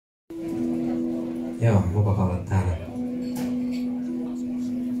Joo, mukava olla täällä.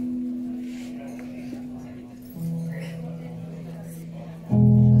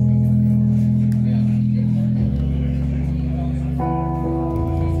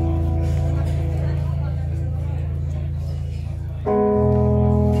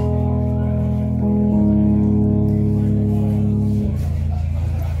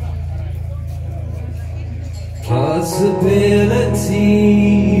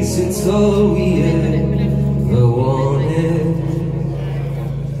 Possibilities, it's all we ever wanted.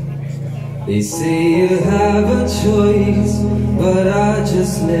 They say you have a choice, but I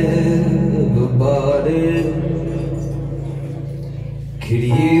just never bought it. Could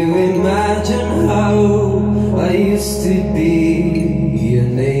you imagine how I used to be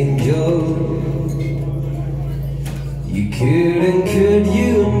an angel? You couldn't, could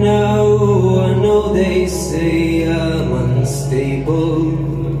you now? I know they say I'm unstable.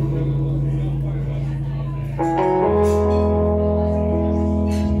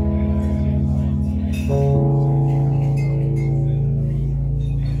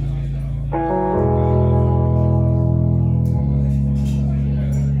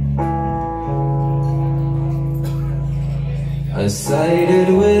 I sided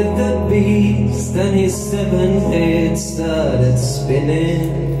with the beast and his 7 heads started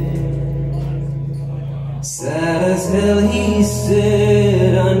spinning. Sad as hell he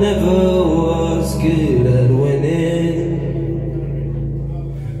said I never was good at winning.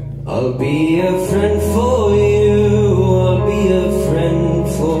 I'll be a friend for you, I'll be a friend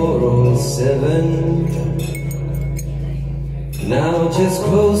for all 7. Now just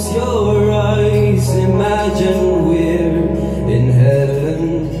close your eyes, imagine we're in heaven.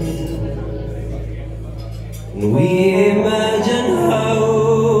 And we imagine how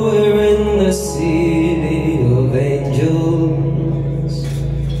we're in the city of angels,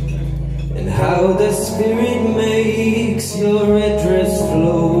 and how the Spirit makes your red dress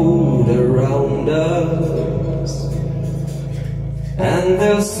float around us. And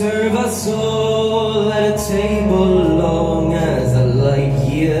they'll serve us all at a table long as a light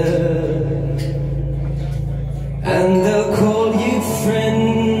year. And they'll call you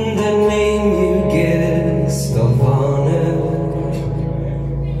friend and name you guest of honor.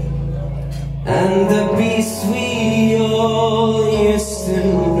 And the beast we all used to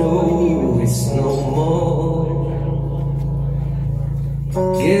know is no more.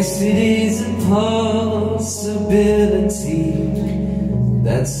 Guess it is a possibility,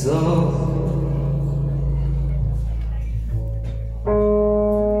 that's all.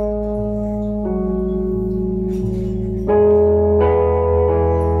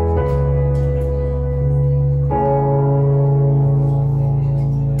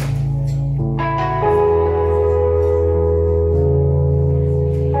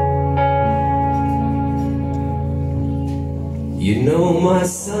 You know my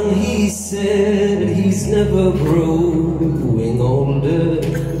son, he said he's never growing older.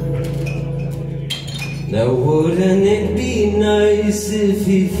 Now wouldn't it be nice if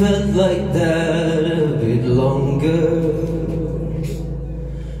he felt like that a bit longer?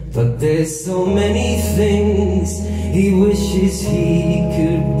 But there's so many things he wishes he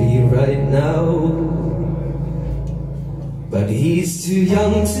could be right now. But he's too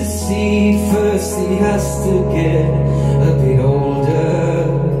young to see, first he has to get a bit older.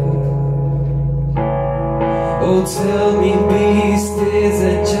 Oh, tell me, beast, is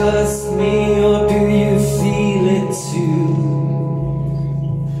it just me, or do you feel it too?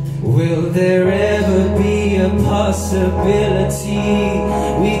 Will there ever be a possibility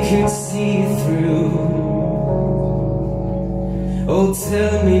we could see through? Oh,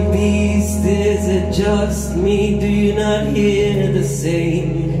 tell me, beast, is it just me? Do you not hear the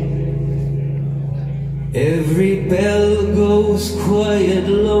same? Every bell goes quiet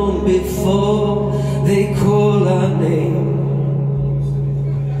long before they call our name.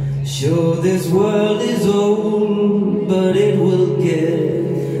 Sure, this world is old, but it will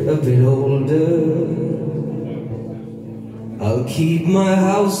get a bit older. I'll keep my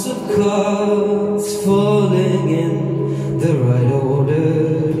house of cards falling in the right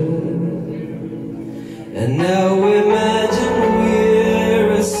order. And now imagine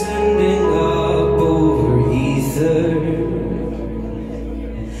we're ascending up over ether,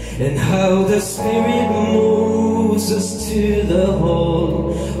 and how the Spirit moves us to the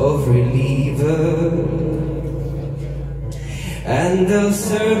hall of reliever. And they'll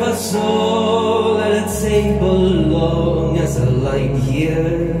serve us all at a table long as a light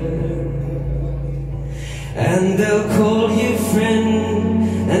year. And they'll call you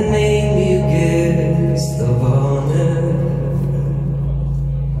friend and name you guest of honor.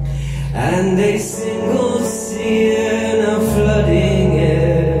 and a single sea now flooding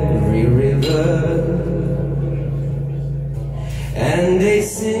every river, and a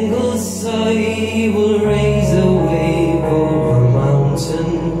single sigh will raise a wave over mountains,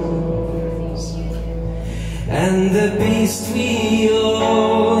 and the beast we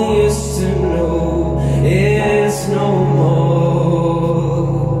all used to know is no more.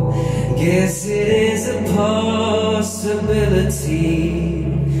 Guess it is a possibility,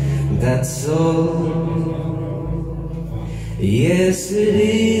 that's all. Yes, it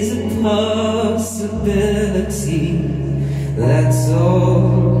is a possibility, that's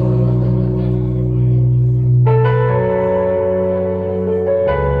all.